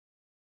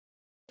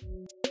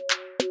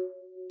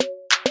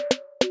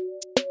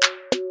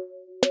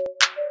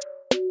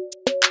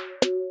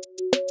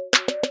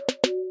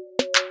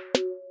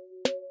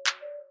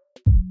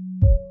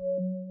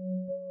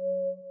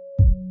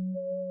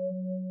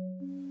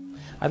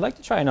I'd like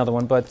to try another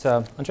one, but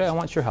Andrea, I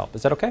want your help.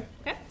 Is that okay?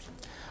 Okay.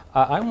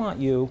 I want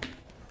you,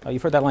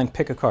 you've heard that line,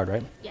 pick a card,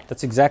 right? Yes.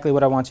 That's exactly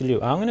what I want you to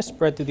do. I'm going to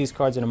spread through these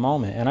cards in a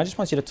moment, and I just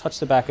want you to touch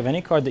the back of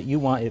any card that you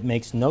want. It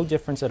makes no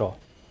difference at all.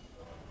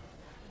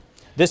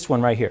 This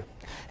one right here.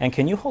 And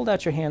can you hold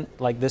out your hand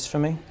like this for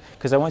me?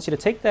 Because I want you to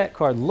take that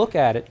card, look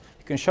at it.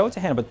 You can show it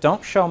to Hannah, but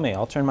don't show me.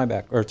 I'll turn my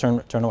back, or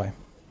turn away.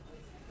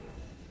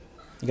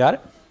 You got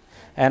it?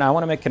 And I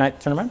want to make, can I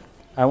turn around?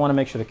 I want to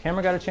make sure the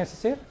camera got a chance to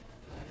see it.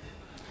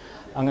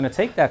 I'm going to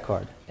take that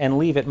card and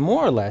leave it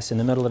more or less in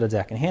the middle of the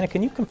deck. And Hannah,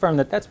 can you confirm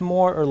that that's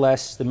more or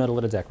less the middle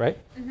of the deck, right?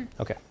 Mm-hmm.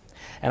 Okay.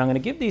 And I'm going to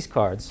give these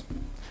cards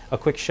a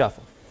quick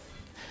shuffle.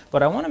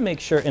 But I want to make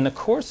sure in the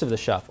course of the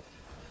shuffle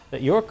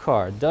that your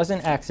card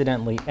doesn't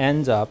accidentally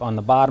end up on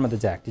the bottom of the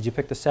deck. Did you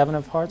pick the 7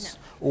 of hearts?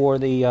 No. Or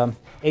the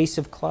Ace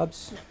of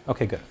clubs? No.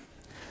 Okay, good.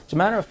 As a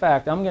matter of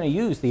fact, I'm going to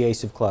use the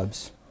Ace of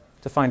clubs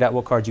to find out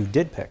what card you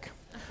did pick.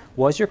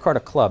 Was your card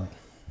a club?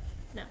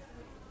 No.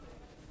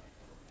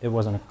 It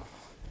wasn't a...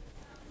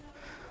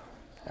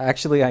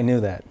 Actually, I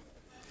knew that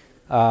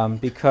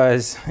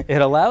because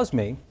it allows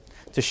me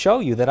to show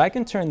you that I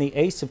can turn the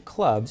Ace of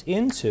clubs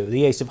into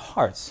the Ace of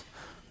hearts.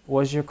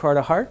 Was your card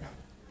a heart?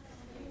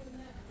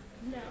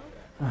 No.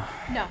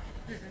 No.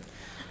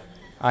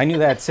 I knew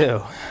that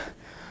too.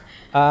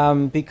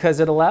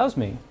 Because it allows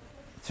me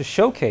to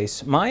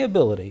showcase my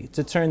ability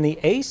to turn the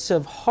Ace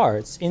of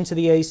hearts into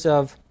the Ace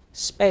of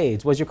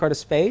spades. Was your card a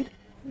spade?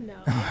 No.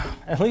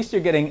 At least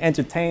you're getting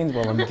entertained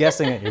while I'm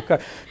guessing at your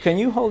card. Can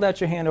you hold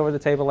out your hand over the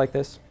table like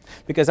this?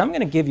 Because I'm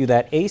going to give you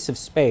that Ace of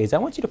spades. I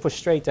want you to push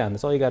straight down.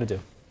 That's all you got to do.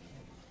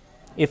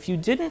 If you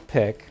didn't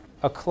pick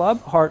a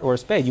club, heart, or a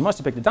spade, you must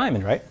have picked a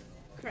diamond, right?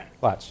 Correct.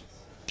 Watch.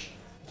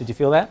 Did you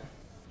feel that?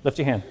 Lift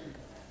your hand.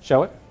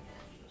 Show it.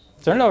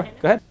 Turn it over.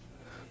 Go ahead.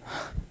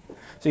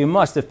 So you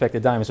must have picked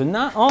a diamond. So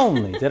not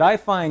only did I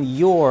find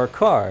your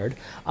card,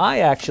 I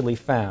actually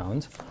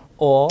found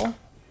all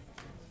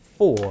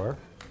 4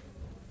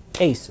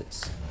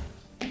 aces.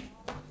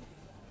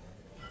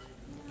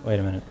 Wait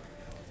a minute.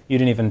 You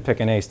didn't even pick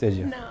an ace, did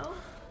you?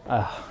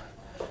 No.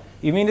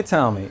 You mean to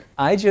tell me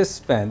I just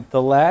spent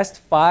the last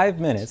 5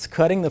 minutes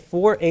cutting the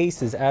 4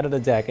 aces out of the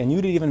deck and you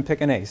didn't even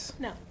pick an ace?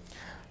 No.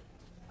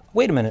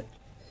 Wait a minute.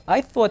 I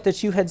thought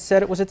that you had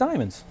said it was a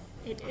diamond.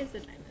 It is a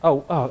diamond.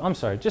 Oh, I'm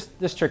sorry. Just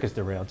this trick is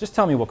derailed. Just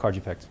tell me what card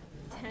you picked.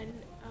 10.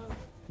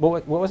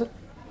 What was it?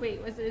 Wait,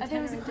 was it a 10 I think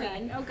it was or a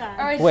queen. 10? Oh,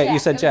 God. Wait, Jack. you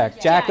said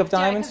Jack. Jack of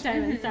diamonds? Jack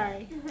of diamonds,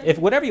 sorry. If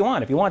whatever you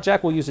want. If you want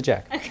Jack, we'll use a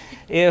Jack. Okay.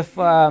 If,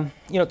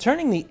 you know,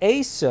 turning the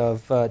Ace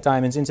of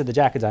diamonds into the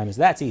Jack of diamonds,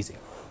 that's easy.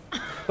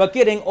 But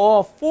getting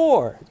all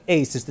 4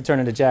 aces to turn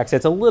into Jacks,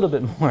 it's a little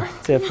bit more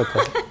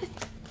difficult.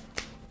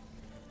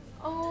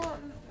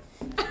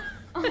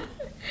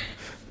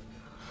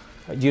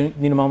 Do you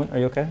need a moment? Are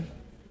you okay?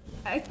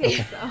 I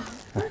think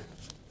so.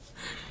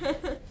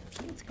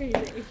 It's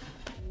crazy.